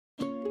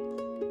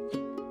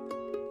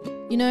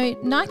You know,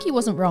 Nike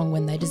wasn't wrong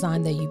when they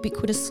designed their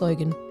ubiquitous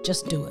slogan,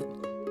 "Just do it."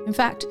 In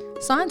fact,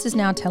 science is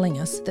now telling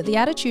us that the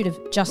attitude of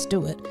 "just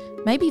do it"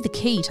 may be the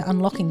key to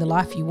unlocking the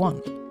life you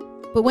want.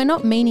 But we're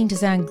not meaning to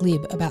sound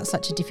glib about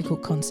such a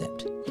difficult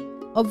concept.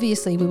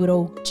 Obviously, we would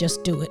all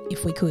just do it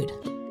if we could.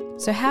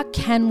 So how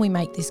can we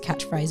make this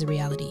catchphrase a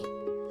reality?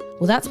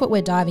 Well, that's what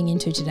we're diving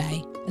into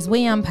today as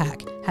we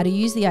unpack how to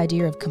use the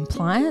idea of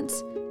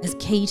compliance as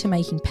key to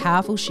making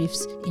powerful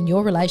shifts in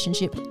your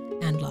relationship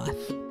and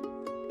life.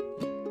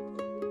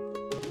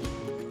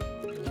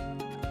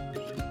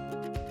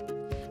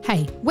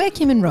 Hey, we're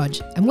Kim and Rog,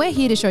 and we're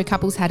here to show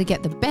couples how to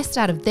get the best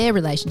out of their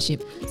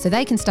relationship so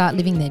they can start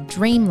living their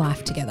dream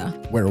life together.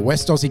 We're a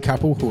West Aussie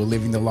couple who are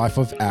living the life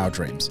of our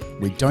dreams.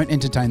 We don't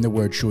entertain the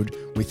word should,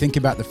 we think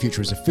about the future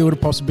as a field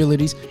of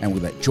possibilities, and we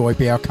let joy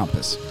be our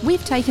compass.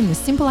 We've taken the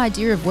simple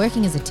idea of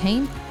working as a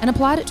team and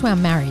applied it to our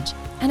marriage,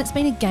 and it's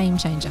been a game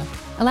changer,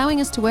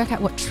 allowing us to work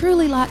out what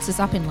truly lights us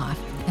up in life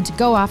and to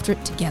go after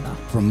it together.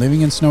 From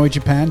living in snowy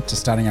Japan to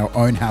starting our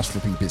own house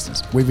flipping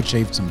business, we've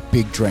achieved some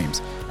big dreams.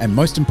 And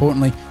most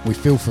importantly, we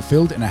feel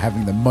fulfilled and are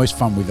having the most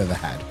fun we've ever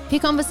had. Hear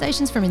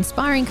conversations from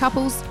inspiring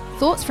couples,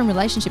 thoughts from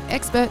relationship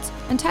experts,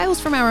 and tales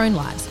from our own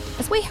lives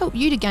as we help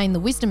you to gain the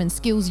wisdom and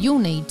skills you'll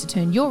need to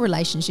turn your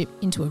relationship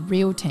into a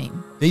real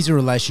team. These are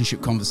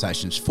relationship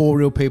conversations for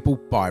real people,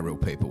 by real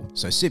people.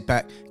 So sit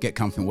back, get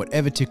comfy in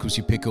whatever tickles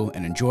your pickle,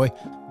 and enjoy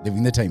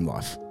living the team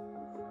life.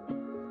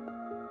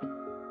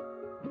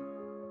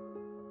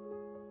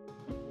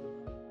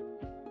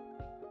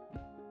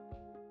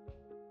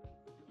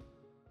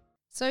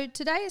 So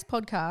today's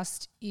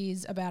podcast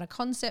is about a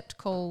concept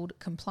called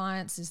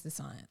compliance is the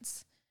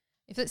science.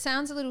 If it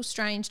sounds a little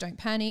strange, don't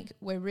panic.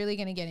 We're really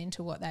going to get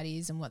into what that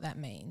is and what that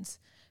means.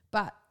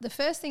 But the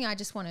first thing I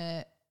just want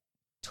to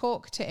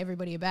talk to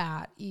everybody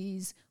about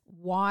is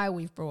why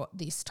we've brought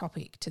this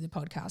topic to the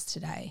podcast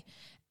today.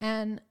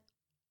 And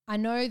I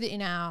know that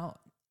in our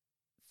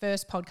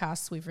first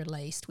podcasts we've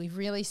released, we've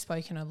really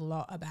spoken a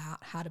lot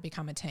about how to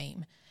become a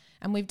team.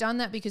 And we've done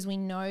that because we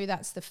know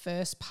that's the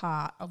first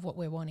part of what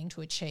we're wanting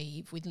to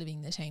achieve with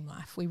living the team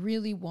life. We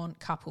really want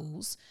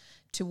couples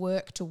to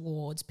work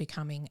towards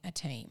becoming a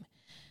team.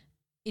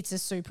 It's a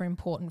super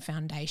important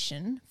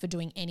foundation for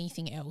doing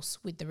anything else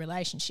with the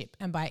relationship.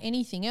 And by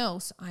anything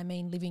else, I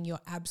mean living your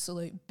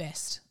absolute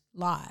best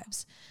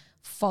lives,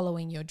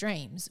 following your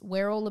dreams.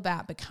 We're all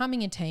about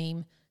becoming a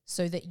team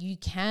so that you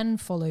can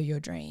follow your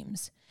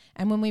dreams.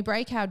 And when we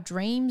break our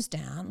dreams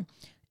down,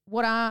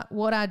 what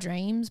are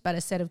dreams but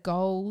a set of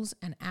goals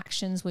and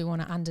actions we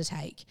want to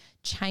undertake,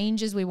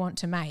 changes we want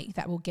to make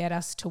that will get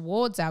us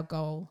towards our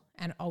goal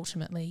and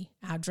ultimately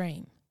our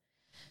dream.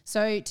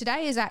 So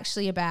today is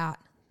actually about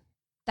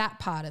that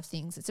part of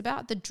things. It's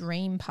about the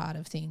dream part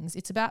of things.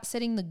 It's about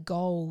setting the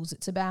goals.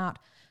 It's about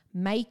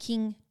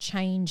making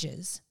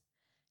changes.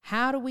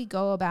 How do we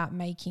go about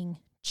making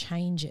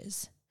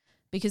changes?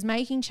 Because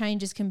making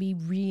changes can be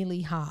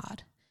really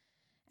hard.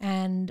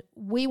 And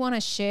we want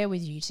to share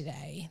with you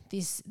today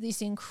this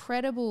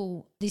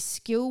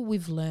skill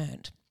we've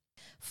learned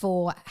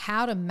for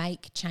how to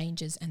make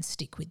changes and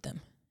stick with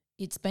them.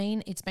 It's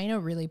been a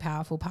really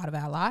powerful part of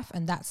our life,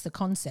 and that's the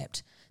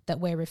concept that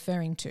we're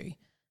referring to.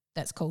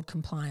 That's called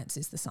compliance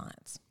is the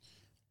science.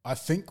 I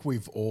think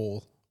we've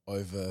all,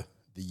 over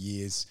the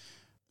years,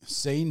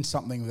 seen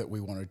something that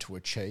we wanted to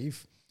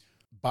achieve,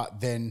 but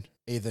then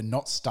either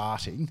not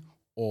starting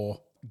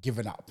or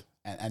given up.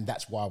 And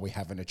that's why we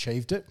haven't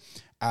achieved it.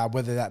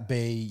 Whether that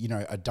be,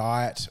 a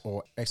diet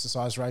or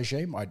exercise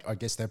regime, I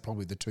guess they're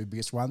probably the two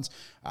biggest ones.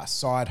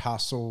 Side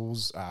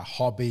hustles,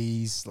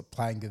 hobbies,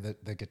 playing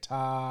the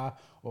guitar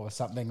or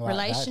something like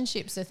that.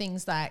 Relationships are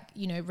things like,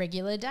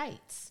 regular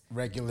dates.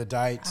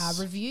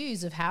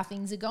 Reviews of how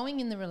things are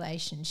going in the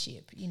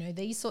relationship.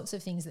 These sorts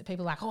of things that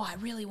people are like, I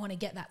really want to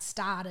get that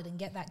started and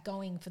get that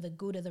going for the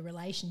good of the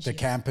relationship. The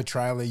camper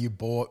trailer you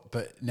bought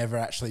but never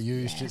actually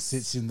used. Yes. It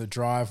sits in the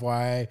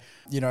driveway.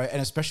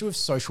 And especially with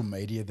social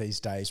media these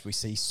days, we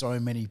see so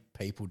many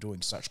people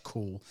doing such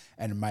cool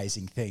and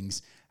amazing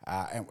things.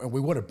 And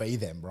we want to be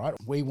them, right?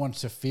 We want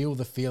to feel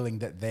the feeling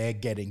that they're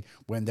getting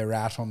when they're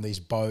out on these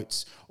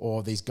boats,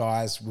 or these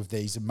guys with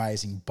these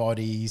amazing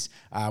bodies.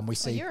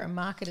 You're a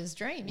marketer's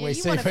dream. Yeah,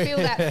 you want to feel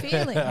that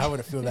feeling. I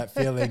want to feel that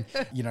feeling.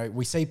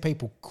 We see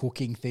people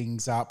cooking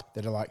things up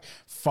that are like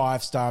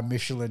 5-star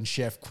Michelin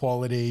chef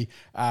quality.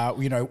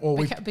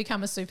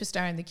 Become a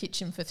superstar in the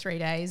kitchen for 3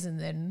 days and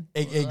then...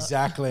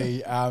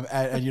 Exactly.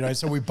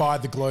 So we buy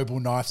the global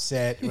knife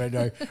set.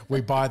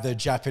 We buy the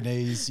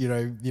Japanese,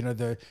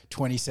 the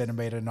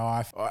 20-centimeter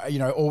knife,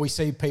 or we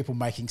see people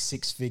making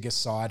 6-figure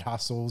side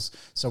hustles.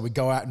 So we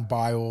go out and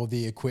buy all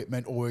the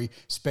equipment, or we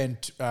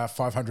spend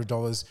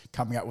 $500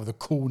 coming up with a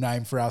cool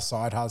name for our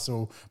side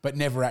hustle, but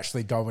never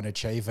actually go and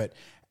achieve it.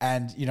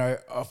 And,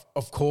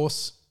 of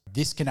course,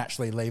 this can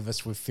actually leave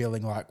us with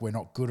feeling like we're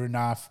not good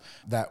enough,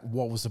 that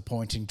what was the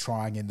point in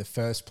trying in the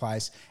first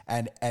place?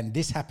 And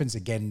this happens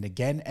again and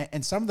again.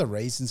 And some of the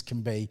reasons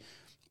can be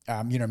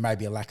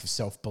maybe a lack of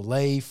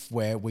self-belief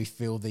where we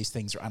feel these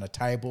things are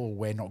unattainable or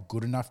we're not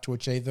good enough to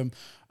achieve them.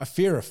 A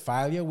fear of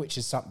failure, which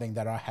is something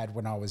that I had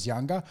when I was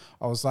younger.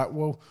 I was like,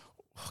 well,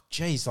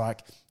 geez,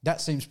 like that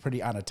seems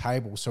pretty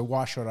unattainable. So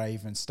why should I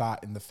even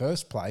start in the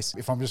first place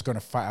if I'm just going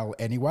to fail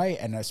anyway?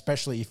 And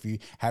especially if you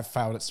have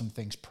failed at some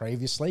things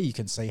previously, you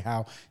can see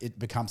how it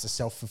becomes a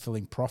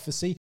self-fulfilling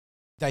prophecy.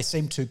 They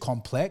seem too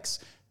complex.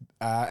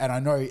 And I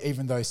know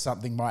even though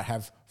something might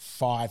have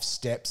 5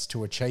 steps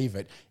to achieve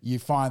it, you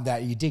find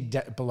that you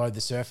dig below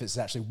the surface, it's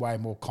actually way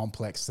more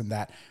complex than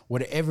that.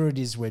 Whatever it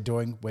is we're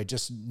doing, we're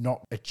just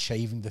not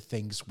achieving the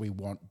things we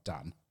want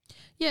done.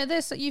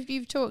 Yeah,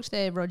 you've talked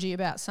there, Rogie,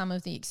 about some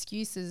of the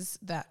excuses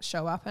that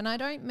show up. And I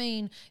don't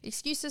mean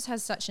excuses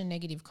has such a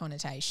negative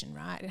connotation,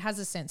 right? It has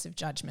a sense of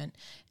judgment.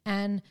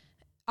 And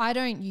I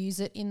don't use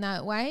it in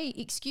that way.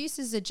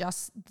 Excuses are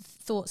just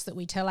thoughts that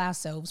we tell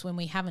ourselves when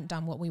we haven't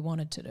done what we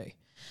wanted to do.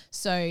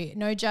 So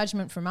no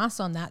judgment from us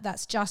on that.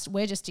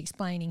 We're just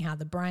explaining how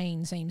the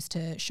brain seems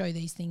to show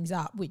these things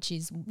up, which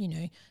is,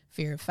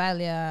 fear of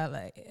failure,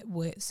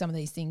 like some of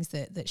these things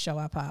that show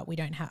up are,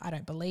 I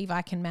don't believe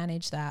I can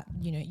manage that.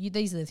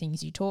 These are the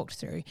things you talked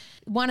through.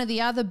 One of the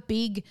other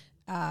big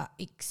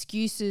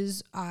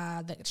excuses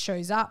that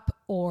shows up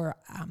or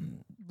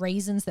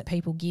reasons that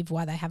people give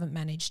why they haven't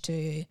managed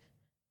to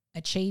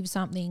achieve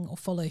something or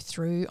follow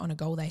through on a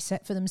goal they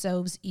set for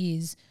themselves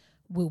is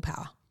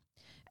willpower.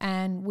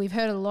 And we've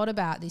heard a lot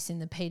about this in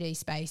the PD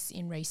space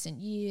in recent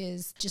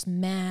years. Just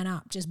man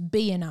up, just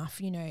be enough,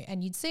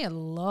 and you'd see a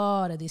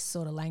lot of this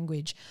sort of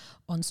language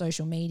on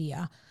social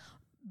media.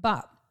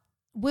 But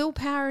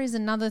willpower is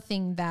another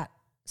thing that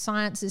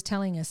science is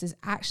telling us is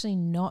actually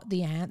not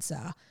the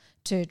answer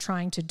to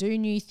trying to do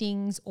new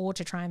things or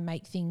to try and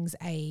make things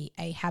a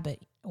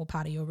habit or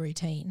part of your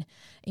routine.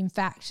 In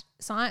fact,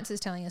 science is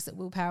telling us that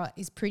willpower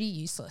is pretty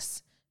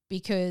useless,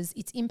 because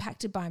it's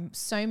impacted by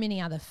so many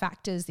other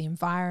factors, the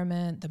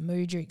environment, the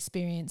mood you're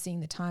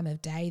experiencing, the time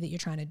of day that you're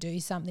trying to do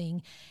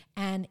something,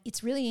 and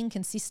it's really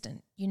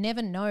inconsistent. You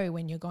never know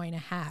when you're going to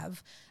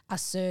have a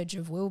surge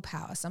of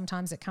willpower.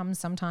 Sometimes it comes,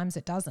 sometimes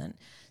it doesn't.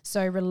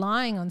 So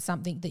relying on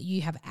something that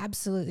you have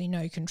absolutely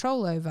no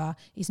control over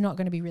is not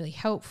going to be really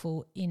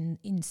helpful in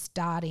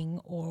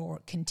starting or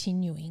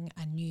continuing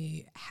a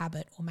new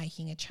habit or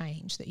making a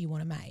change that you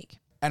want to make.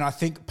 And I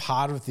think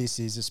part of this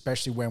is,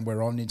 especially when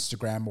we're on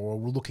Instagram or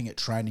we're looking at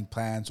training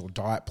plans or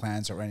diet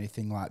plans or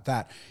anything like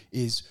that,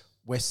 is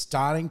we're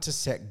starting to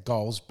set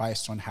goals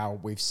based on how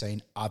we've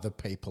seen other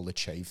people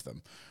achieve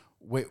them.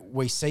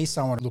 We see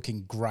someone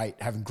looking great,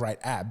 having great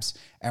abs,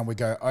 and we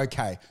go,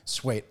 okay,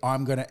 sweet,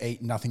 I'm going to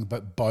eat nothing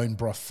but bone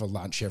broth for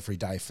lunch every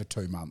day for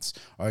 2 months.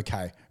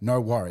 Okay, no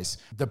worries.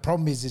 The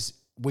problem is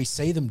we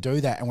see them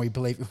do that and we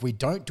believe if we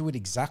don't do it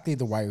exactly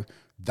the way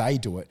they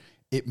do it,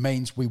 it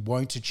means we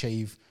won't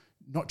achieve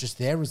not just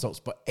their results,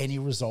 but any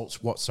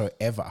results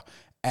whatsoever.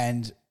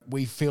 And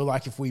we feel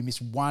like if we miss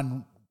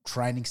one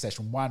training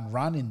session, one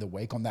run in the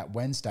week on that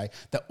Wednesday,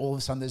 that all of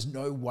a sudden there's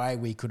no way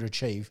we could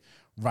achieve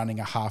running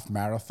a half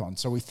marathon.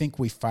 So we think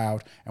we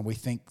failed and we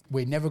think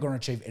we're never going to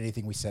achieve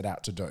anything we set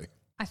out to do.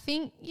 I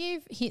think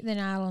you've hit the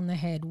nail on the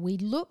head. We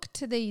look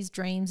to these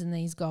dreams and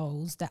these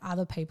goals that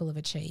other people have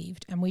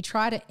achieved and we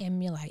try to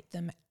emulate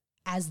them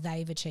as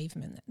they've achieved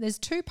them. There's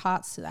 2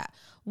 parts to that.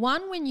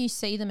 One, when you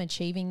see them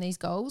achieving these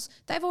goals,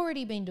 they've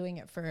already been doing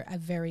it for a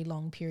very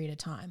long period of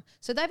time.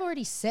 So they've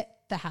already set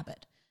the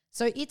habit.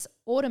 So it's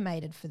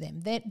automated for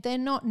them. They're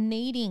not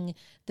needing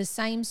the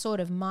same sort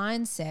of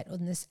mindset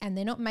on this, and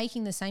they're not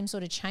making the same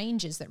sort of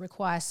changes that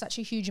require such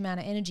a huge amount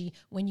of energy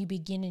when you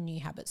begin a new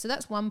habit. So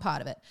that's one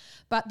part of it.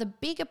 But the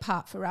bigger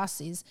part for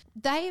us is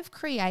they have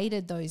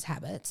created those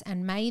habits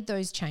and made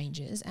those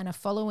changes and are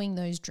following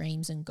those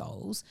dreams and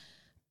goals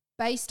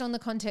based on the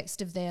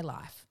context of their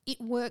life.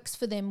 It works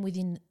for them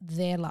within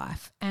their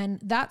life. And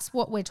that's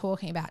what we're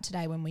talking about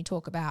today when we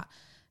talk about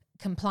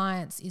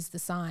compliance is the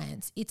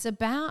science. It's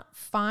about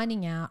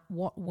finding out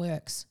what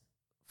works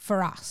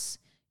for us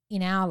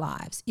in our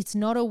lives. It's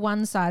not a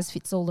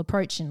one-size-fits-all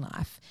approach in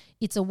life.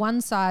 It's a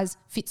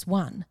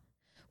one-size-fits-one.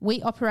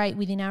 We operate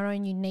within our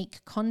own unique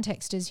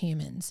context as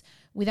humans,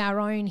 with our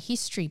own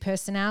history,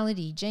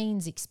 personality,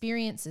 genes,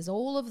 experiences,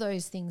 all of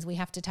those things we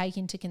have to take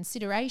into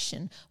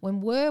consideration when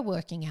we're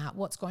working out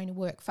what's going to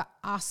work for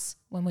us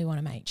when we want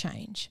to make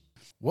change.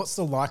 What's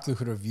the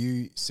likelihood of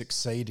you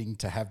succeeding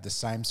to have the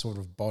same sort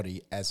of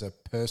body as a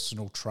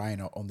personal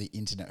trainer on the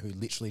internet who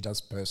literally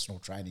does personal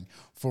training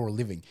for a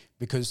living?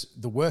 Because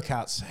the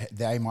workouts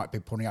they might be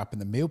putting up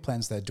and the meal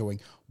plans they're doing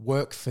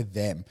work for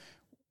them.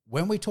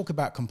 When we talk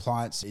about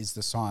compliance is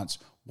the science,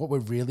 what we're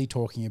really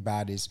talking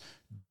about is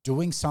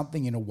doing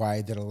something in a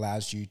way that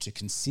allows you to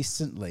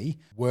consistently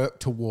work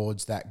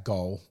towards that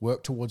goal,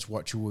 work towards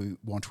what you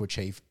want to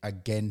achieve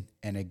again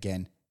and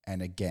again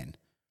and again.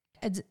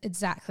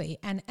 Exactly.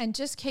 And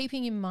just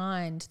keeping in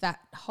mind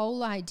that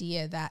whole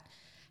idea that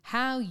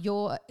how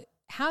you're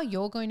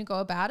going to go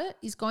about it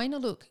is going to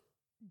look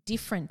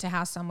different to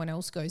how someone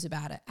else goes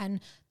about it.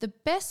 And the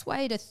best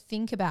way to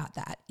think about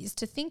that is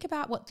to think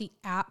about what the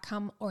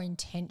outcome or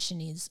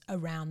intention is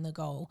around the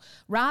goal.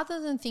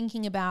 Rather than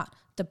thinking about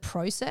the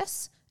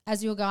process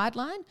as your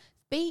guideline,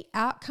 be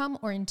outcome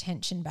or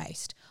intention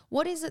based.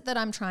 What is it that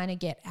I'm trying to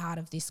get out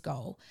of this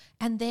goal?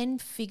 And then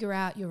figure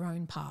out your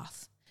own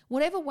path.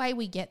 Whatever way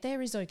we get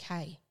there is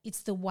okay.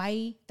 It's the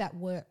way that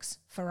works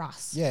for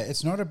us. Yeah,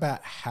 it's not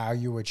about how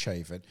you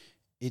achieve it.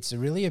 It's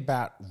really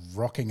about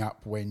rocking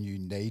up when you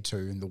need to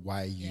in the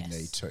way you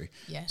need to.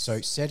 Yes.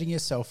 So setting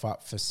yourself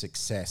up for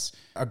success.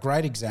 A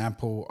great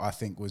example, I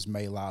think, was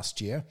me last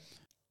year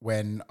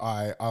when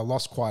I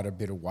lost quite a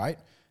bit of weight,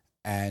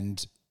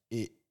 and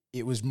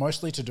it was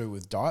mostly to do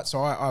with diet.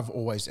 So I've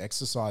always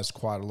exercised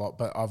quite a lot,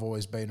 but I've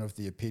always been of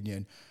the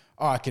opinion,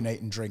 I can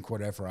eat and drink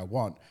whatever I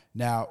want.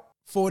 Now,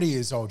 40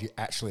 years old, you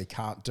actually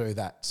can't do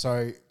that.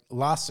 So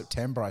last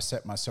September, I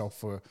set myself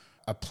for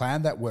a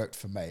plan that worked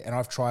for me. And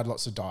I've tried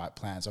lots of diet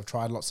plans. I've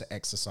tried lots of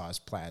exercise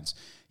plans,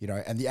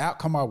 and the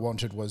outcome I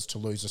wanted was to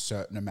lose a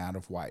certain amount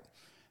of weight.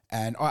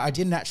 And I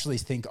didn't actually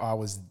think I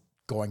was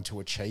going to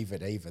achieve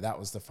it either. That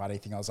was the funny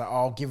thing. I was like,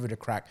 I'll give it a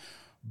crack.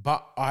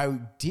 But I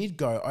did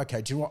go,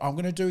 okay, do you know what? I'm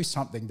going to do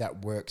something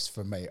that works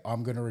for me.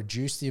 I'm going to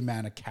reduce the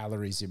amount of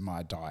calories in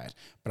my diet,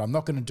 but I'm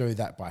not going to do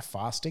that by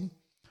fasting.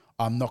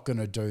 I'm not going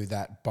to do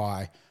that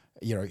by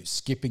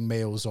skipping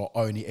meals or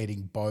only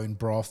eating bone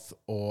broth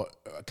or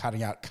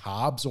cutting out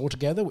carbs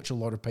altogether, which a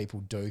lot of people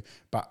do,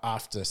 but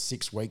after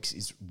 6 weeks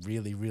is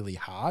really, really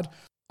hard.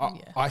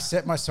 I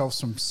set myself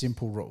some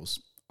simple rules.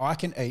 I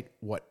can eat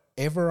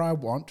whatever I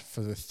want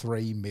for the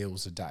 3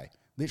 meals a day,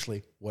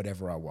 literally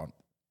whatever I want.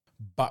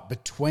 But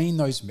between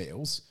those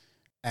meals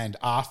and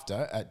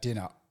after at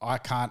dinner, I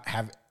can't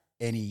have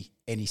any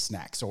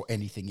snacks or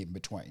anything in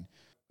between.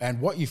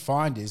 And what you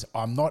find is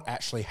I'm not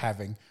actually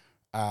having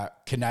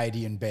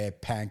Canadian Bear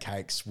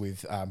pancakes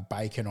with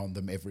bacon on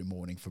them every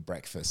morning for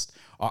breakfast.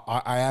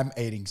 I am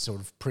eating sort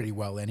of pretty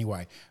well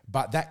anyway,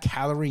 but that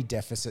calorie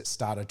deficit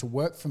started to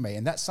work for me,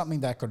 and that's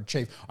something that I could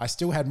achieve. I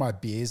still had my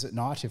beers at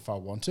night if I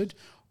wanted.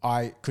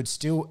 I could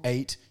still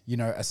eat,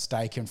 a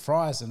steak and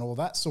fries and all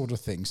that sort of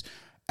things.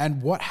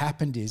 And what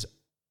happened is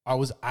I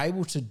was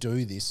able to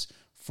do this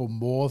for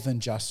more than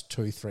just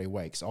 2-3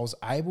 weeks. I was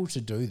able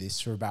to do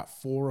this for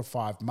about 4 or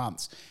 5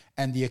 months.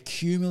 And the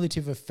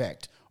accumulative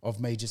effect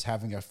of me just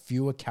having a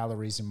fewer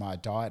calories in my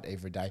diet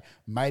every day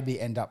made me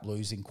end up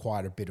losing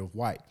quite a bit of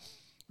weight.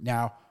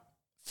 Now,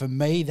 for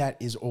me, that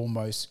is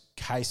almost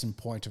case in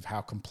point of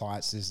how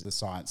compliance is the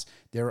science.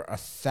 There are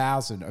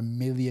 1,000, 1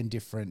 million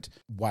different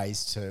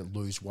ways to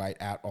lose weight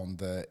out on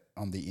the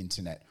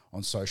internet,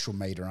 on social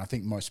media, and I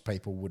think most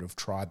people would have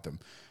tried them.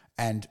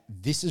 And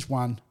this is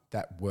one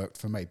that worked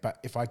for me. But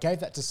if I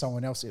gave that to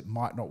someone else, it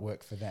might not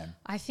work for them.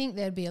 I think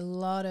there'd be a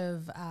lot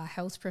of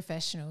health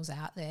professionals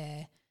out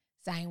there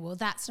saying, well,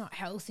 that's not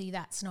healthy,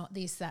 that's not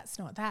this, that's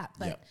not that.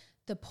 But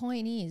the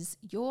point is,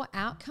 your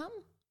outcome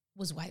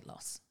was weight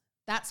loss.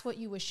 That's what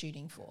you were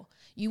shooting for.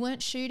 You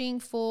weren't shooting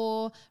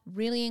for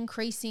really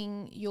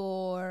increasing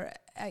your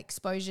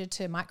exposure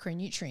to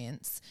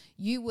micronutrients.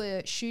 You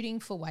were shooting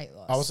for weight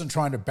loss. I wasn't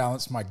trying to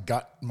balance my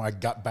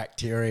gut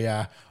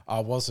bacteria. I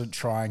wasn't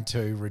trying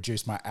to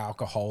reduce my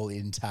alcohol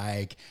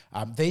intake.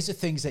 These are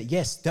things that,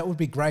 yes, that would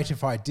be great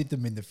if I did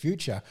them in the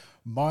future.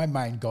 My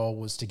main goal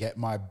was to get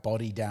my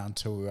body down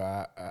to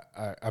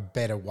a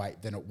better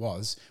weight than it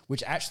was,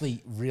 which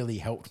actually really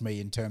helped me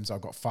in terms I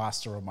got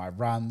faster on my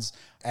runs.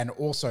 And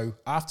also,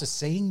 after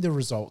seeing the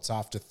results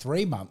after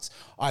 3 months,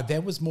 I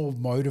then was more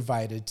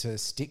motivated to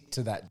stick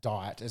to that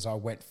diet as I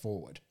went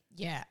forward.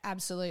 Yeah,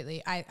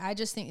 absolutely. I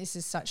just think this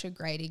is such a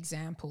great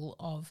example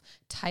of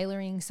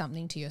tailoring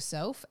something to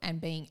yourself and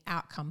being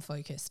outcome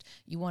focused.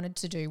 You wanted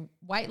to do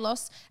weight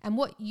loss, and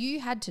what you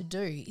had to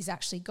do is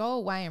actually go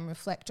away and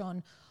reflect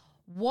on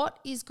what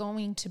is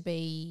going to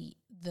be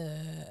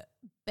the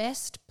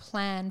best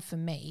plan for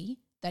me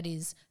that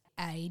is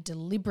a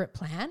deliberate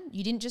plan.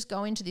 You didn't just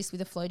go into this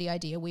with a floaty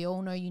idea. We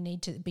all know you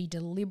need to be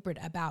deliberate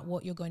about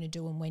what you're going to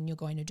do and when you're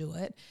going to do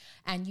it.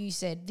 And you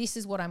said, this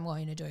is what I'm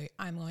going to do.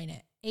 I'm going to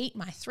eat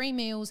my 3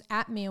 meals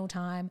at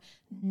mealtime,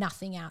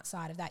 nothing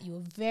outside of that. You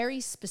were very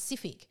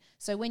specific.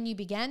 So when you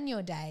began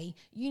your day,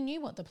 you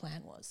knew what the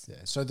plan was. Yeah.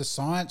 So the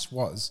science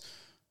was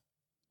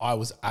I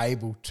was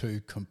able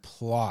to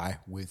comply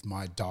with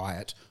my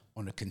diet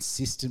on a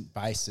consistent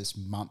basis,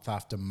 month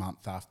after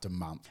month after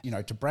month.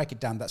 To break it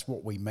down, that's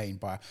what we mean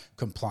by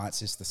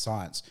compliance is the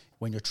science.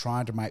 When you're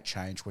trying to make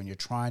change, when you're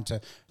trying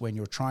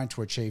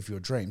to achieve your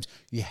dreams,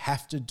 you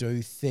have to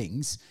do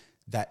things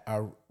that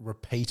are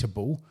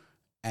repeatable.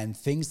 And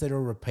things that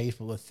are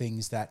repeatable are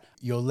things that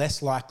you're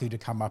less likely to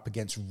come up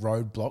against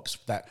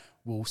roadblocks that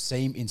will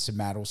seem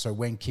insurmountable. So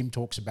when Kim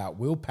talks about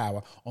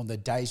willpower, on the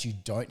days you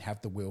don't have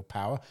the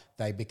willpower,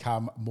 they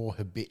become more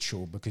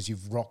habitual because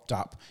you've rocked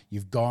up,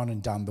 you've gone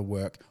and done the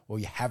work, or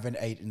you haven't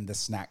eaten the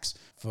snacks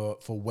for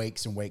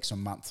weeks and weeks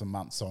and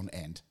months on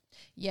end.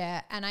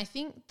 Yeah, and I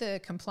think the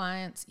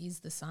compliance is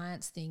the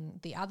science thing.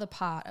 The other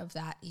part of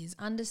that is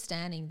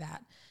understanding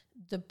that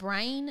the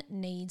brain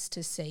needs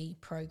to see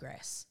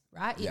progress.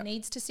 right? It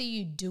needs to see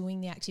you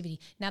doing the activity.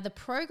 Now, the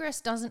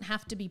progress doesn't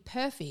have to be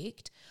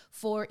perfect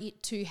for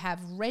it to have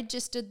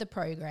registered the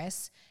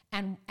progress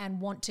and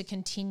want to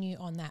continue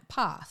on that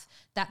path.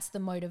 That's the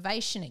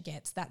motivation it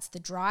gets. That's the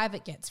drive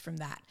it gets from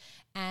that.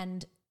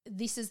 And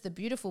this is the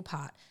beautiful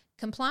part.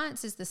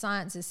 Compliance is the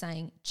science is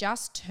saying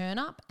just turn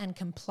up and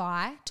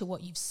comply to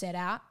what you've set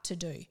out to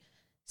do.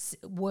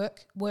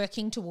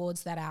 Working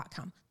towards that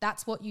outcome.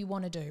 That's what you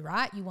want to do,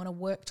 right? You want to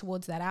work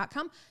towards that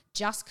outcome.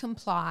 Just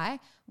comply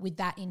with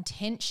that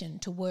intention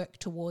to work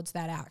towards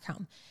that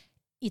outcome.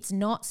 It's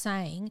not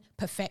saying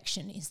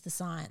perfection is the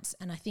science.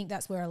 And I think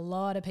that's where a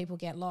lot of people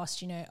get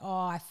lost.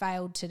 I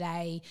failed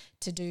today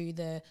to do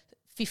the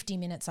 50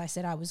 minutes I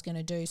said I was going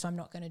to do, so I'm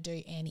not going to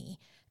do any.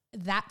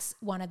 That's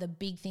one of the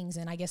big things.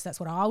 And I guess that's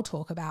what I'll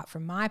talk about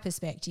from my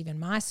perspective and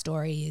my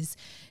story is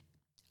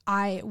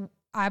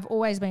I've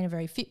always been a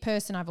very fit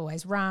person. I've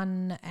always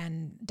run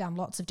and done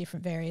lots of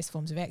different various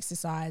forms of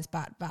exercise,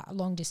 but a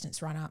long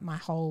distance runner my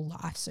whole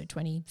life, so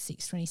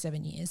 26,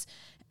 27 years.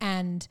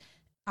 And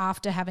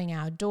after having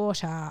our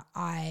daughter,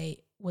 I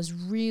was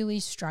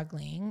really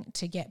struggling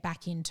to get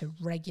back into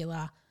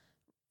regular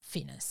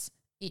fitness.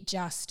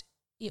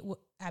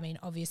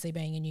 Obviously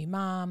being a new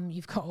mum,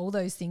 you've got all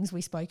those things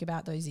we spoke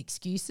about, those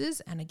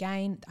excuses. And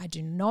again, I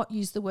do not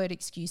use the word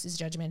excuses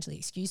judgmentally.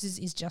 Excuses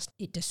is just,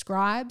 it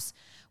describes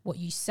what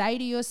you say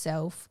to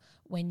yourself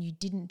when you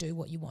didn't do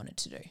what you wanted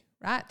to do,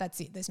 right? That's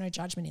it. There's no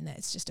judgment in there.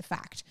 It's just a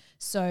fact.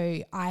 So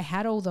I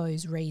had all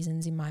those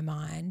reasons in my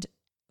mind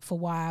for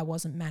why I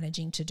wasn't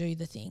managing to do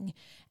the thing.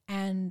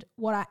 And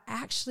what I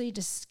actually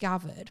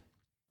discovered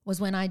was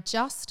when I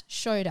just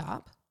showed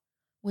up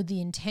with the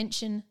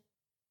intention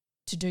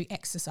to do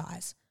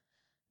exercise,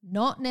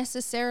 not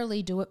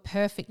necessarily do it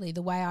perfectly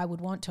the way I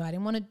would want to. I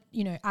didn't want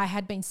to, I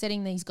had been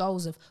setting these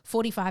goals of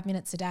 45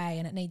 minutes a day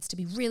and it needs to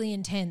be really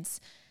intense.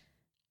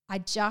 I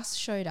just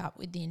showed up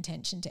with the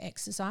intention to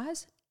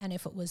exercise. And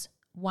if it was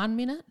 1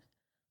 minute,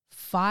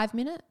 5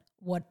 minutes,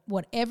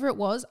 whatever it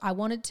was, I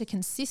wanted to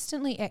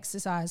consistently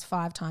exercise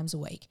 5 times a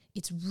week.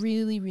 It's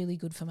really, really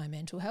good for my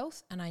mental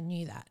health. And I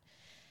knew that.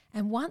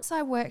 And once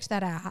I worked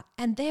that out,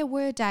 and there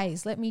were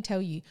days, let me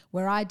tell you,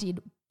 where I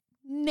did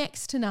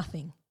next to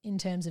nothing in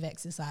terms of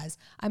exercise.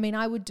 I mean,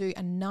 I would do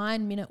a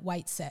 9-minute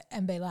weight set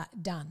and be like,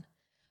 done.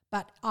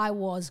 But I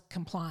was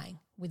complying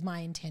with my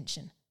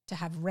intention to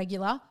have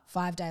regular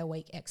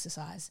 5-day-a-week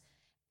exercise.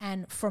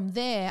 And from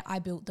there, I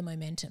built the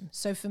momentum.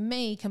 So for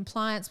me,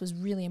 compliance was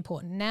really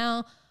important.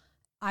 Now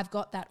I've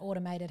got that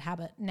automated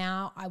habit.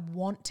 Now I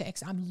want to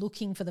I'm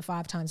looking for the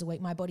 5 times a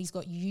week. My body's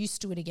got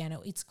used to it again.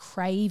 It's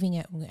craving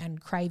it, and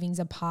cravings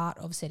are part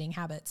of setting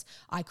habits.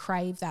 I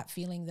crave that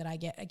feeling that I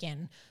get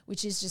again,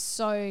 which is just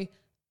so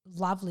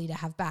lovely to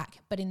have back.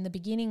 But in the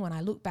beginning, when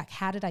I look back,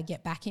 how did I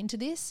get back into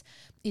this?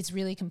 It's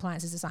really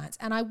compliance is a science.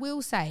 And I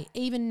will say,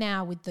 even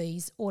now with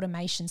these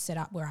automations set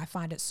up where I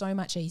find it so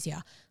much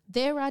easier,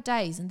 there are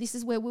days, and this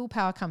is where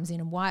willpower comes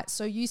in and why it's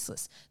so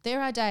useless.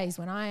 There are days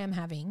when I am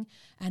having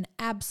an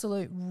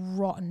absolute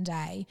rotten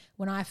day,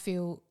 when I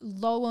feel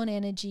low on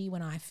energy,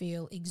 when I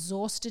feel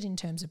exhausted in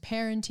terms of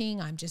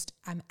parenting,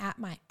 I'm at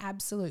my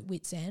absolute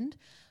wit's end,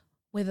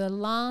 where the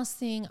last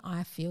thing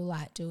I feel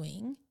like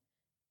doing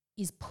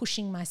is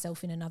pushing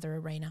myself in another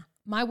arena.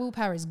 My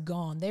willpower is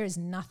gone. There is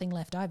nothing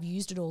left. I've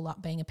used it all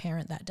up being a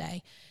parent that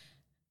day.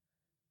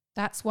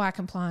 That's why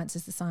compliance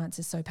is the science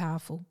is so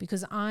powerful,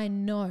 because I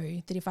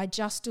know that if I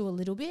just do a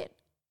little bit,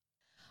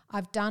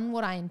 I've done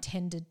what I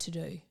intended to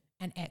do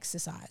and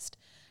exercised.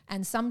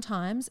 And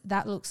sometimes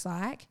that looks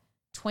like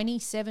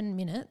 27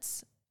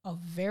 minutes of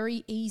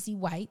very easy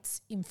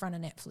weights in front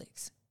of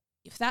Netflix.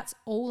 If that's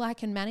all I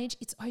can manage,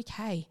 it's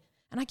okay.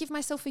 And I give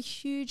myself a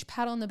huge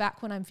pat on the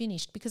back when I'm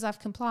finished because I've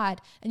complied.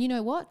 And you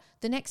know what?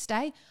 The next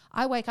day,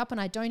 I wake up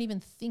and I don't even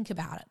think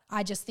about it.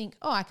 I just think,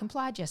 oh, I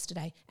complied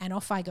yesterday, and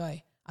off I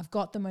go. I've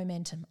got the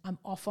momentum. I'm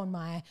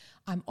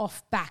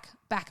back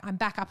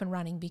up and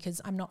running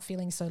because I'm not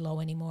feeling so low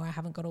anymore. I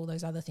haven't got all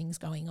those other things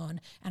going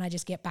on, and I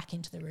just get back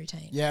into the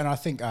routine. Yeah, and I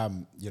think,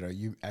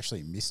 you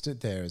actually missed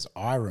it there. As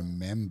I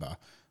remember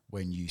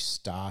when you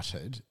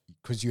started,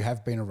 because you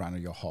have been a runner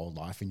your whole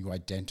life and you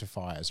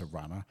identify as a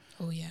runner.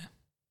 Oh, yeah.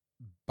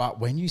 But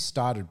when you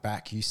started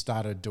back, you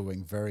started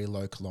doing very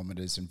low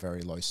kilometers and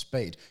very low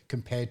speed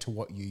compared to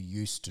what you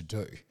used to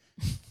do.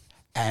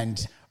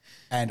 And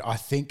I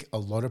think a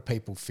lot of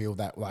people feel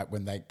that I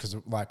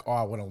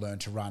want to learn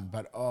to run,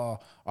 but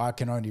I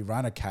can only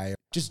run a K.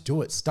 Just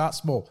do it. Start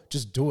small.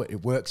 Just do it.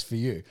 It works for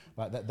you.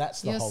 Like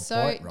that's the whole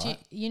point, right?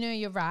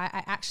 You're right.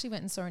 I actually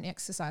went and saw an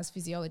exercise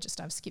physiologist.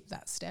 I've skipped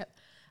that step,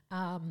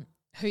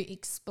 who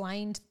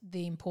explained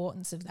the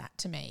importance of that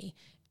to me.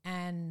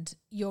 And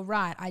you're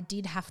right, I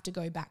did have to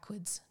go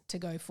backwards to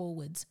go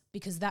forwards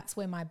because that's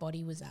where my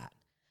body was at.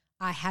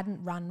 I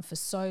hadn't run for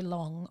so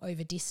long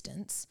over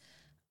distance.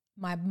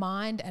 My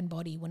mind and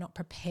body were not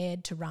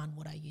prepared to run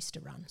what I used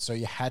to run. So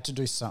you had to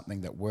do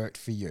something that worked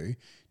for you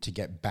to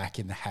get back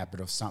in the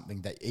habit of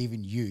something that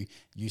even you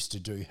used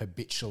to do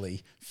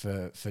habitually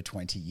for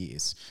 20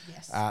 years.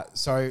 Yes.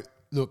 So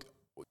look,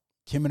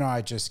 Kim and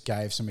I just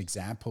gave some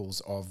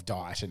examples of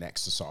diet and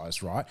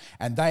exercise, right?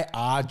 And they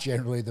are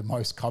generally the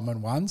most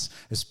common ones,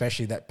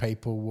 especially that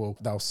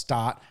they'll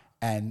start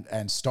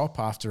and stop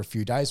after a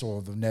few days,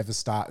 or they'll never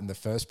start in the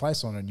first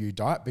place on a new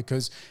diet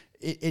because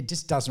it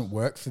just doesn't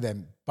work for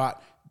them.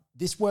 But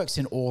this works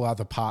in all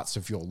other parts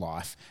of your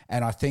life.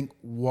 And I think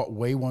what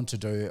we want to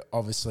do,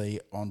 obviously,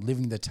 on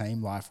Living the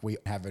Team Life, we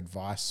have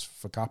advice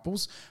for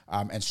couples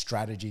and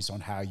strategies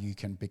on how you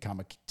can become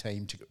a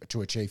team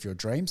to achieve your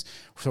dreams.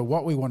 So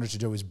what we wanted to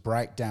do is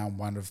break down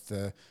one of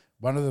the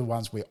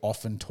ones we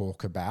often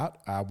talk about,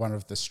 one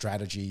of the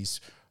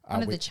strategies.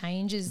 One of the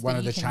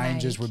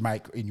changes we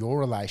make in your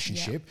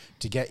relationship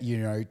to get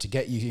you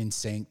in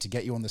sync, to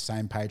get you on the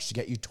same page, to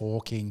get you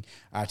talking,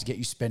 to get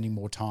you spending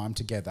more time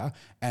together.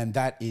 And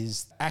that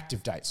is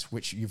active dates,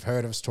 which you've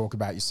heard us talk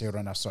about. You see it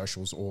on our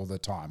socials all the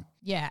time.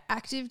 Yeah,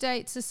 active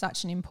dates are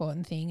such an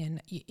important thing.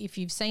 And if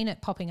you've seen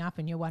it popping up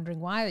and you're wondering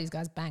why these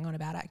guys bang on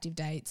about active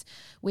dates,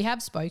 we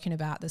have spoken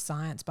about the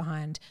science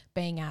behind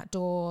being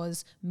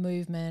outdoors,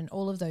 movement,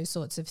 all of those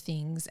sorts of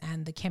things,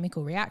 and the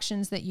chemical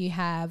reactions that you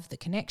have, the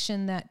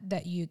connection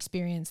that you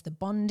experience, the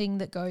bonding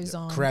that goes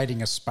on.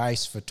 Creating a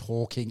space for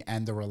talking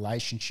and the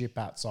relationship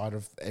outside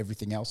of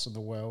everything else in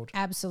the world.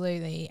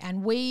 Absolutely.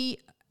 And we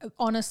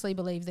honestly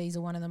believe these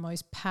are one of the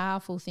most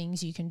powerful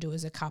things you can do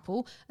as a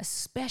couple,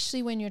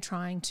 especially when you're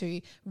trying to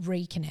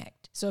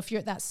reconnect. So if you're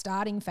at that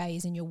starting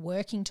phase and you're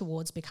working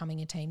towards becoming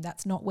a team,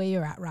 that's not where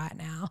you're at right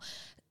now.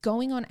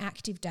 Going on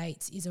active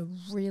dates is a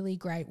really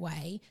great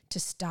way to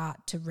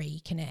start to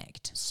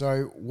reconnect.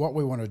 So what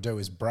we want to do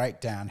is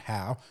break down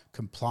how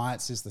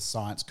compliance is the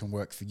science can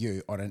work for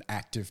you on an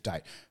active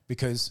date.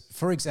 Because,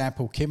 for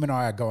example, Kim and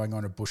I are going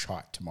on a bush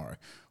hike tomorrow.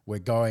 We're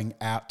going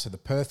out to the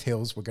Perth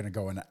Hills. We're going to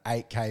go on an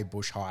 8K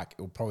bush hike.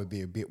 It'll probably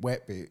be a bit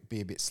wet,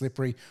 be a bit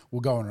slippery.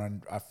 We'll go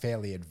on a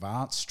fairly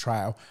advanced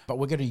trail, but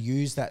we're going to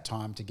use that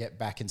time to get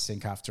back in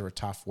sync after a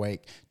tough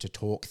week, to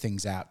talk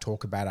things out,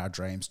 talk about our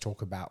dreams,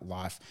 talk about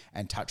life,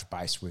 and touch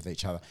base with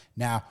each other.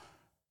 Now,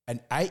 an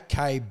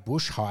 8K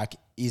bush hike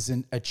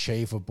isn't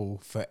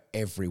achievable for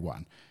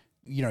everyone.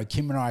 You know,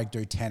 Kim and I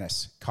do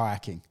tennis,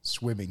 kayaking,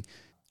 swimming,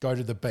 go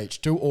to the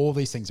beach, do all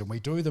these things, and we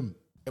do them.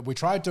 We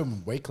try to do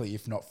them weekly,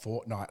 if not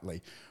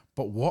fortnightly.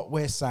 But what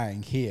we're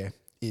saying here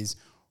is,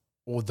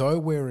 although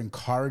we're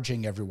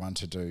encouraging everyone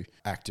to do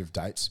active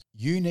dates,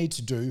 you need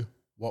to do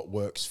what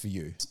works for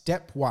you.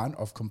 Step one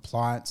of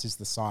compliance is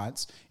the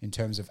science in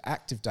terms of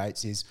active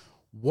dates is,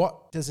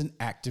 what does an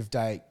active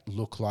date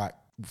look like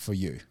for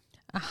you?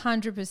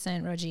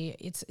 100%, Rogie.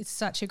 It's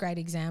such a great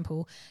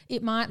example.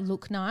 It might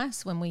look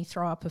nice when we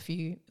throw up a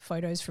few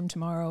photos from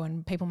tomorrow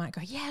and people might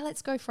go, yeah,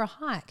 let's go for a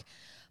hike.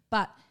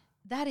 But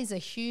that is a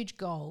huge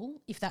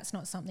goal if that's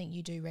not something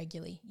you do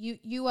regularly.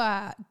 You're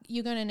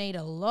going to need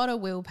a lot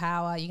of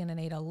willpower. You're going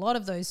to need a lot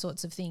of those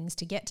sorts of things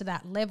to get to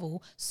that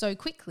level so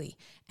quickly.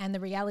 And the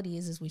reality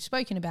is, as we've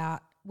spoken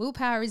about,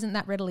 willpower isn't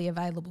that readily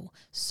available.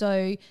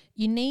 So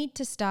you need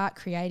to start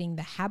creating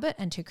the habit,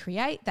 and to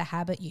create the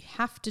habit, you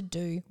have to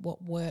do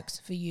what works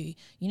for you.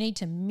 You need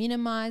to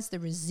minimize the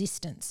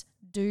resistance.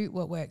 Do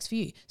what works for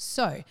you.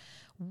 So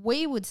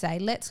we would say,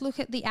 let's look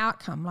at the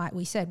outcome. Like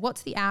we said,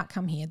 what's the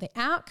outcome here? The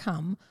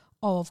outcome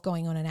of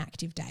going on an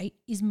active date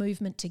is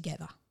movement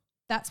together.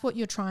 That's what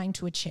you're trying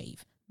to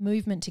achieve,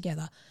 movement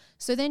together.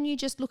 So then you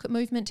just look at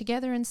movement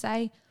together and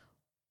say,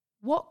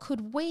 what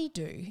could we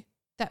do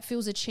that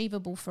feels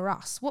achievable for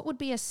us? What would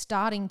be a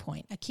starting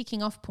point, a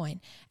kicking off point?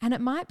 And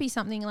it might be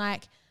something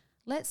like,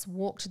 let's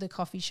walk to the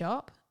coffee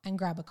shop and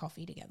grab a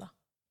coffee together.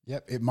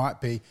 Yep, it might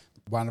be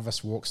one of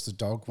us walks the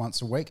dog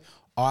once a week.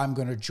 I'm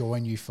going to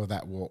join you for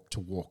that walk to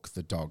walk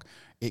the dog.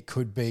 It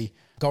could be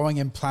going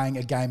and playing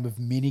a game of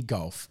mini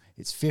golf.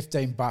 It's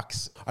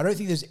 $15. I don't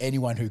think there's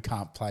anyone who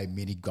can't play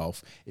mini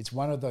golf. It's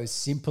one of those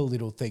simple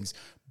little things.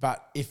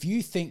 But if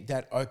you think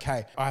that,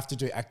 okay, I have to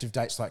do active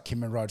dates like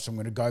Kim and Rog, so I'm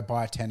going to go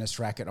buy a tennis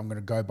racket, I'm going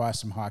to go buy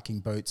some hiking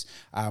boots,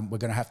 we're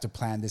going to have to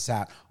plan this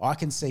out. I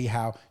can see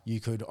how you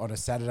could on a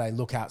Saturday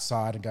look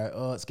outside and go,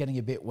 oh, it's getting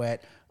a bit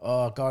wet.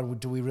 Oh, God,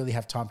 do we really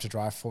have time to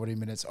drive 40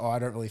 minutes? Oh, I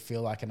don't really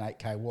feel like an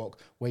 8K walk.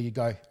 Where you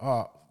go,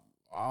 oh,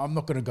 I'm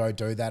not going to go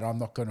do that. I'm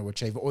not going to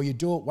achieve it. Or you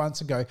do it once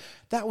and go,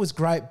 that was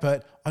great,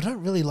 but I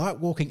don't really like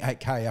walking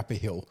 8K up a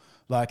hill.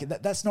 Like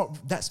that's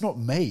not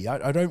me.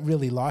 I don't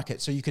really like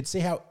it. So you could see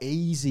how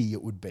easy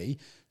it would be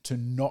to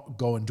not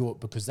go and do it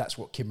because that's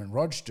what Kim and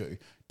Rog do.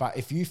 But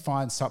if you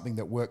find something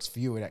that works for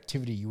you, an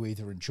activity you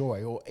either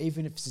enjoy, or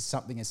even if it's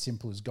something as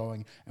simple as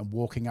going and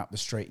walking up the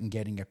street and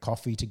getting a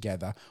coffee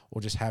together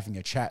or just having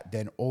a chat,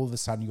 then all of a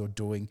sudden you're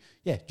doing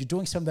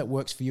something that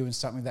works for you and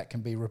something that can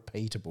be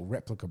repeatable,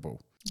 replicable.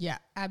 Yeah,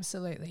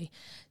 absolutely.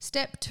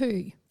 Step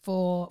 2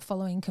 for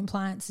following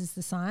compliance is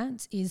the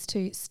science is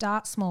to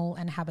start small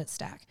and habit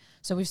stack.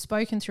 So we've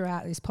spoken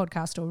throughout this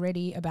podcast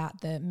already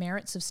about the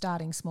merits of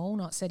starting small,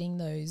 not setting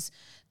those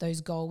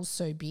goals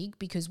so big,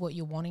 because what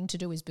you're wanting to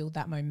do is build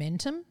that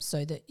momentum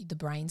so that the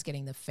brain's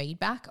getting the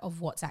feedback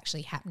of what's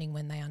actually happening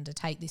when they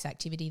undertake this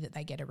activity, that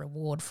they get a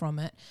reward from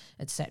it,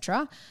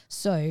 etc.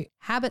 So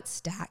habit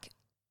stack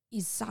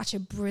is such a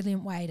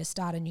brilliant way to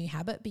start a new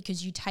habit,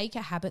 because you take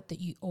a habit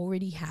that you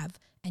already have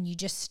and you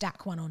just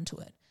stack one onto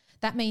it.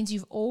 That means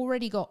you've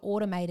already got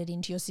automated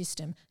into your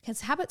system,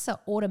 because habits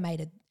are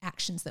automated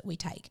actions that we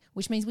take,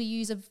 which means we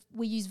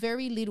use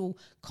very little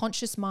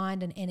conscious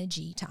mind and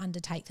energy to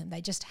undertake them.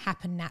 They just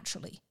happen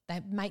naturally.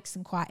 That makes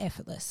them quite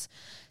effortless.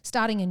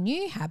 Starting a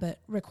new habit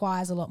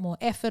requires a lot more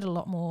effort, a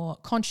lot more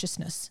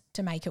consciousness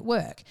to make it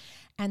work.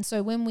 And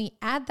so when we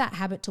add that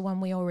habit to one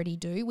we already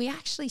do, we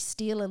actually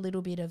steal a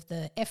little bit of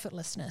the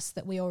effortlessness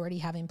that we already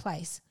have in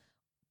place.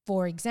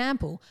 For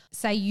example,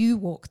 say you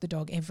walk the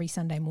dog every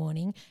Sunday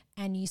morning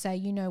and you say,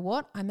 you know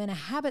what, I'm in a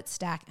habit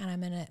stack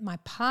and my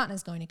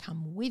partner's going to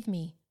come with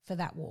me for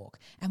that walk.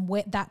 And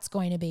that's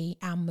going to be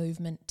our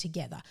movement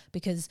together,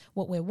 because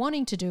what we're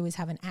wanting to do is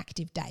have an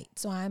active date.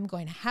 So I'm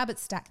going to habit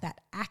stack that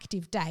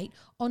active date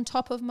on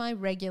top of my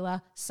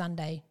regular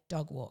Sunday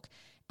dog walk.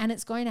 And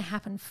it's going to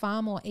happen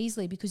far more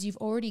easily because you've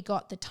already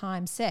got the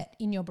time set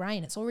in your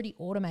brain. It's already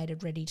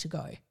automated, ready to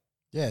go.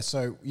 Yeah,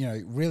 so,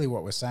 really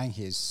what we're saying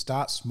here is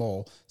start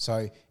small.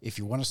 So if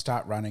you want to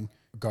start running,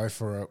 go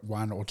for a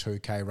 1 or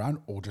 2K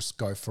run, or just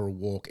go for a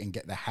walk and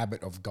get the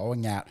habit of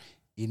going out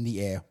in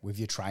the air with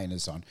your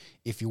trainers on.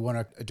 If you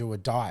want to do a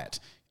diet,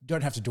 you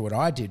don't have to do what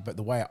I did, but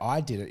the way I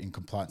did it in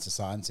Compliance to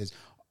Science is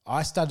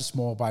I started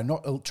small by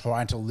not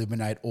trying to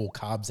eliminate all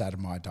carbs out of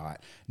my diet,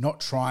 not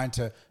trying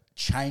to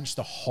change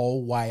the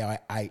whole way I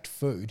ate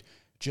food,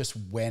 just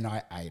when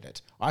I ate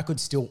it. I could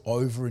still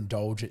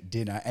overindulge at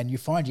dinner, and you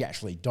find you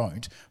actually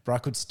don't, but I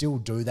could still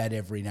do that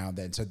every now and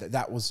then. So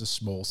that was a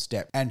small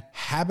step. And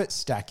habit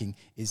stacking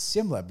is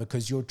similar,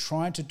 because you're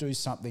trying to do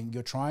something,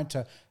 you're trying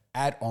to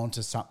add on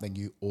to something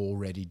you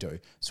already do.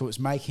 So it's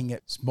making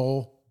it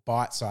small,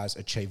 bite-sized,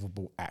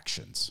 achievable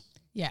actions.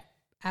 Yeah,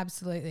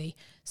 absolutely.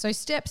 So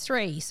step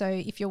 3. So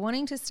if you're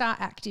wanting to start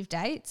active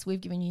dates,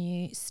 we've given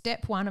you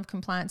step 1 of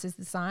Compliance is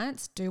the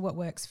Science, do what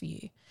works for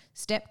you.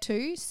 Step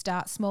 2,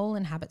 start small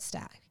and habit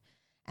stack.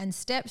 And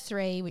step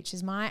 3, which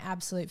is my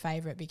absolute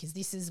favorite, because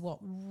this is what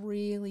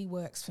really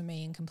works for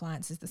me in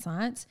Compliance is the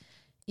Science,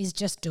 is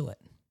just do it.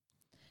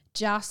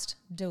 Just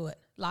do it.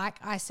 Like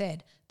I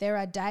said, there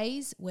are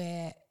days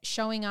where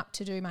showing up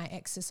to do my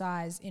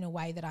exercise in a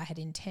way that I had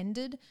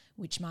intended,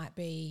 which might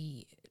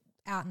be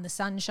out in the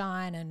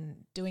sunshine and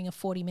doing a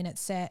 40-minute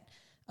set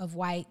of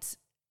weights,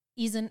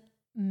 isn't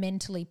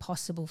mentally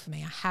possible for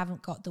me. I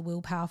haven't got the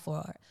willpower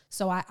for it.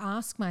 So I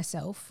ask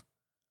myself,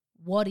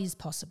 what is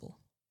possible?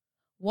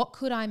 What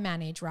could I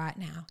manage right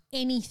now?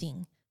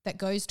 Anything that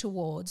goes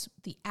towards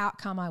the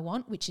outcome I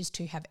want, which is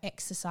to have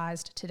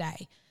exercised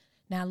today.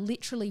 Now,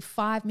 literally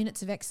 5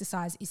 minutes of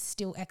exercise is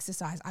still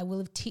exercise. I will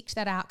have ticked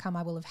that outcome.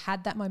 I will have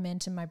had that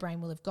momentum. My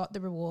brain will have got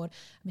the reward.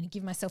 I'm going to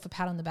give myself a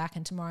pat on the back,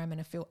 and tomorrow I'm going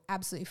to feel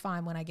absolutely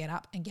fine when I get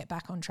up and get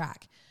back on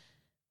track.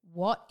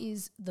 What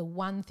is the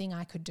one thing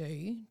I could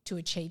do to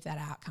achieve that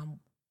outcome,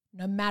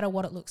 no matter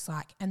what it looks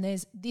like? And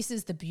this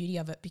is the beauty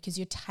of it, because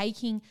you're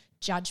taking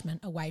judgment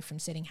away from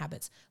setting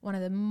habits. One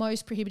of the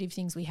most prohibitive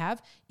things we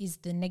have is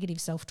the negative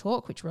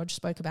self-talk, which Rog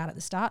spoke about at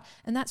the start.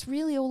 And that's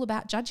really all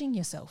about judging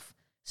yourself.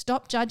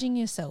 Stop judging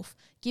yourself.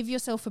 Give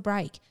yourself a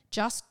break.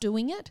 Just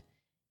doing it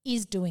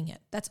is doing it.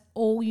 That's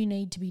all you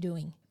need to be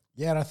doing.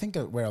 Yeah, and I think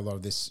where a lot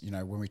of this,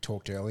 when we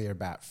talked earlier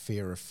about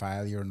fear of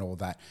failure and all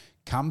that,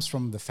 comes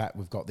from the fact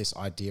we've got this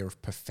idea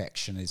of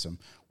perfectionism.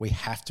 We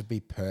have to be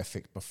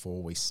perfect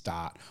before we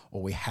start,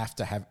 or we have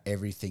to have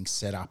everything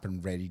set up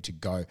and ready to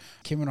go.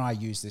 Kim and I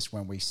used this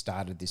when we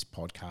started this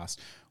podcast.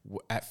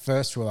 At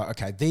first, we were like,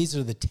 okay, these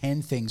are the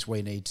 10 things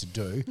we need to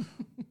do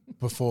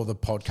before the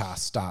podcast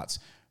starts.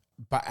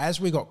 But as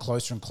we got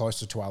closer and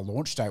closer to our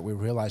launch date, we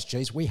realized,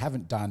 geez, we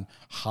haven't done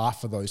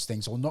half of those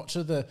things, or not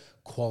to the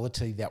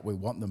quality that we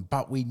want them.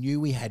 But we knew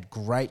we had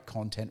great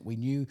content. We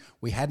knew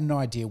we had an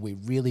idea we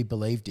really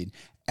believed in.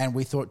 And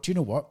we thought, do you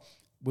know what?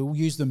 We'll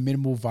use the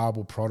minimal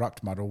viable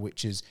product model,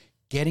 which is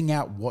getting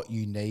out what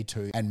you need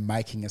to and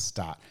making a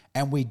start.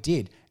 And we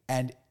did.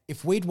 And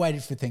if we'd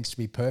waited for things to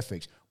be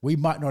perfect, we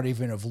might not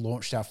even have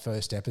launched our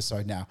first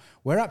episode now.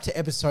 We're up to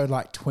episode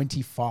like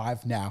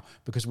 25 now,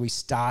 because we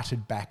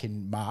started back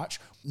in March.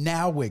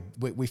 Now we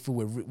feel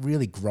we're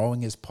really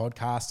growing as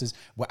podcasters.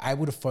 We're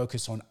able to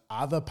focus on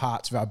other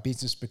parts of our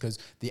business, because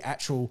the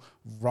actual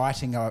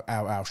writing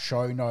our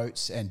show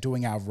notes and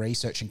doing our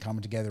research and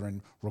coming together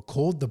and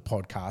record the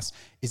podcast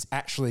is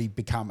actually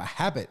become a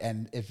habit,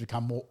 and it's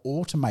become more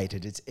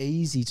automated. It's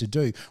easy to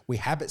do. We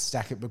habit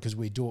stack it because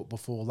we do it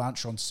before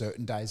lunch on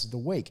certain days of the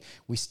week.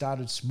 We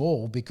started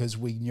small because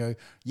we knew,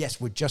 yes,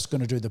 we're just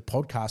going to do the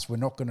podcast. We're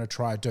not going to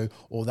try to do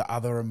all the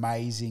other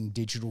amazing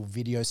digital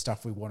video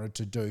stuff we wanted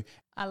to do.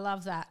 I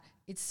love that.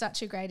 It's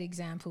such a great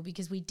example,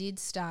 because we did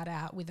start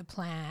out with a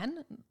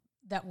plan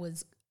that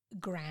was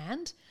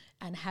grand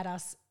and had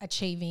us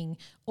achieving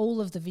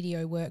all of the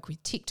video work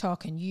with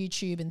TikTok and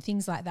YouTube and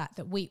things like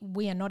that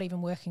we are not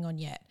even working on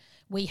yet.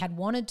 We had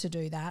wanted to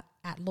do that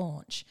at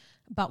launch.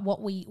 But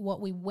what we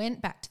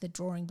went back to the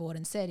drawing board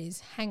and said is,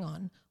 hang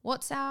on,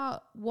 what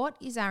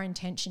is our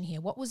intention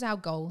here? What was our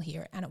goal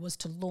here? And it was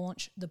to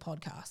launch the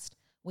podcast.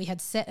 We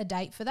had set a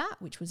date for that,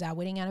 which was our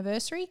wedding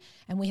anniversary,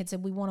 and we had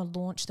said we want to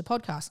launch the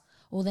podcast.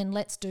 Well, then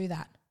let's do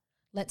that.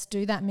 Let's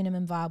do that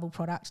minimum viable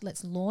product.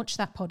 Let's launch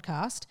that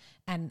podcast.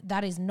 And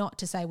that is not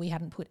to say we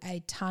hadn't put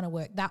a ton of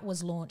work. That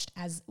was launched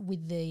as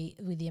with the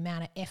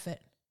amount of effort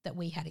that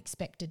we had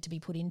expected to be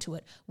put into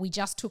it. We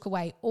just took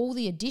away all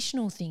the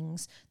additional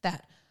things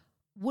that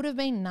would have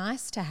been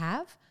nice to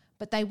have,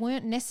 but they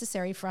weren't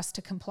necessary for us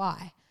to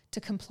comply. To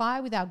comply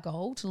with our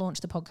goal to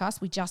launch the podcast,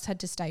 we just had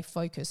to stay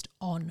focused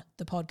on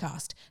the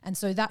podcast. And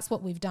so that's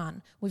what we've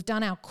done. We've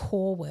done our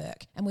core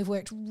work and we've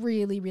worked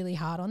really, really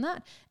hard on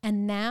that.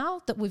 And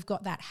now that we've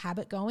got that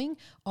habit going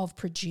of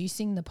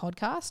producing the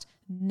podcast,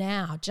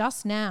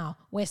 just now,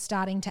 we're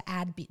starting to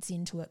add bits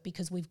into it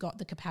because we've got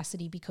the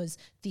capacity, because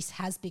this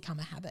has become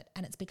a habit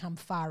and it's become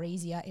far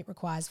easier. It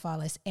requires far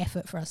less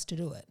effort for us to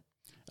do it.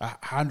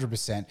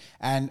 100%.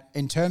 And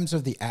in terms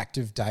of the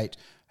active date,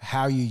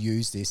 how you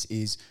use this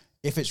is,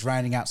 if it's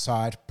raining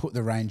outside, put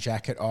the rain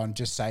jacket on,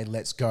 just say,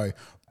 let's go.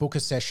 Book a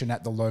session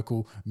at the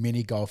local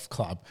mini golf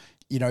club.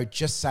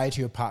 Just say to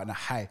your partner,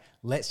 hey,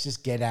 let's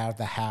just get out of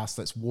the house.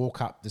 Let's walk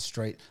up the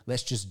street.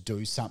 Let's just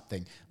do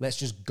something. Let's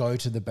just go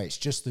to the beach,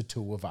 just the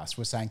two of us.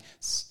 We're saying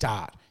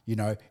start.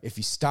 If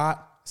you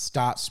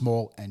start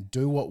small and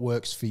do what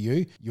works for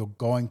you, you're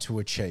going to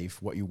achieve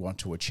what you want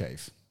to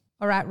achieve.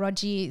 All right,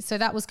 Rogie. So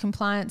that was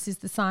Compliance is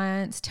the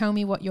Science. Tell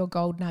me what your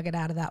gold nugget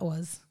out of that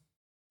was.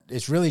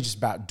 It's really just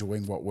about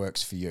doing what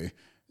works for you.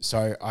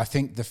 So I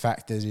think the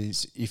fact that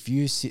is, if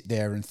you sit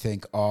there and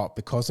think,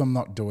 because I'm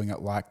not doing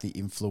it like the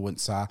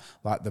influencer,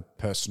 like the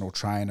personal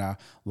trainer,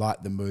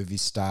 like the movie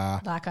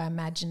star. Like I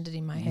imagined it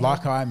in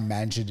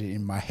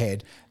my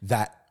head.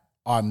 That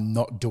I'm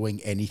not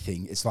doing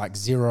anything. It's like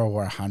 0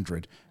 or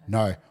 100.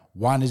 No,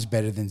 1 is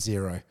better than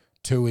 0.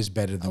 2 is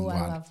better than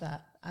 1.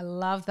 I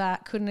love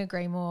that. Couldn't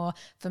agree more.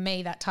 For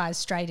me, that ties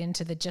straight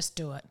into the just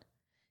do it.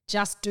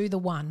 Just do the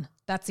 1.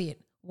 That's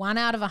it. 1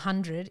 out of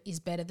 100 is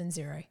better than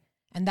 0.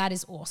 And that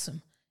is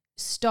awesome.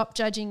 Stop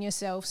judging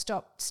yourself.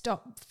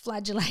 Stop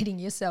flagellating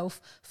yourself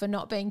for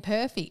not being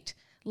perfect.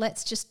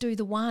 Let's just do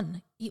the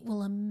 1. It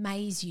will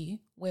amaze you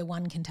where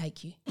 1 can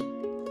take you.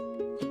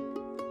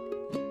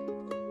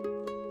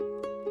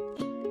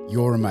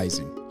 You're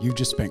amazing. You've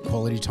just spent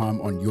quality time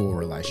on your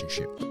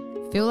relationship.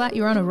 Feel like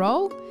you're on a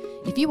roll?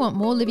 If you want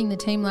more Living the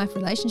Team Life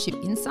relationship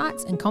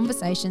insights and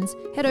conversations,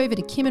 head over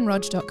to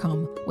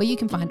kimandrog.com, where you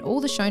can find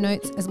all the show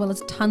notes as well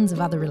as tons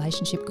of other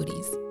relationship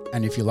goodies.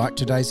 And if you liked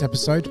today's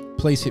episode,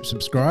 please hit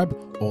subscribe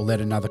or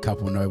let another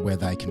couple know where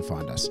they can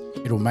find us.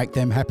 It'll make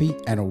them happy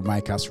and it'll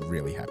make us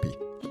really happy.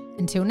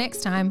 Until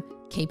next time,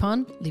 keep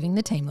on living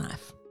the team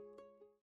life.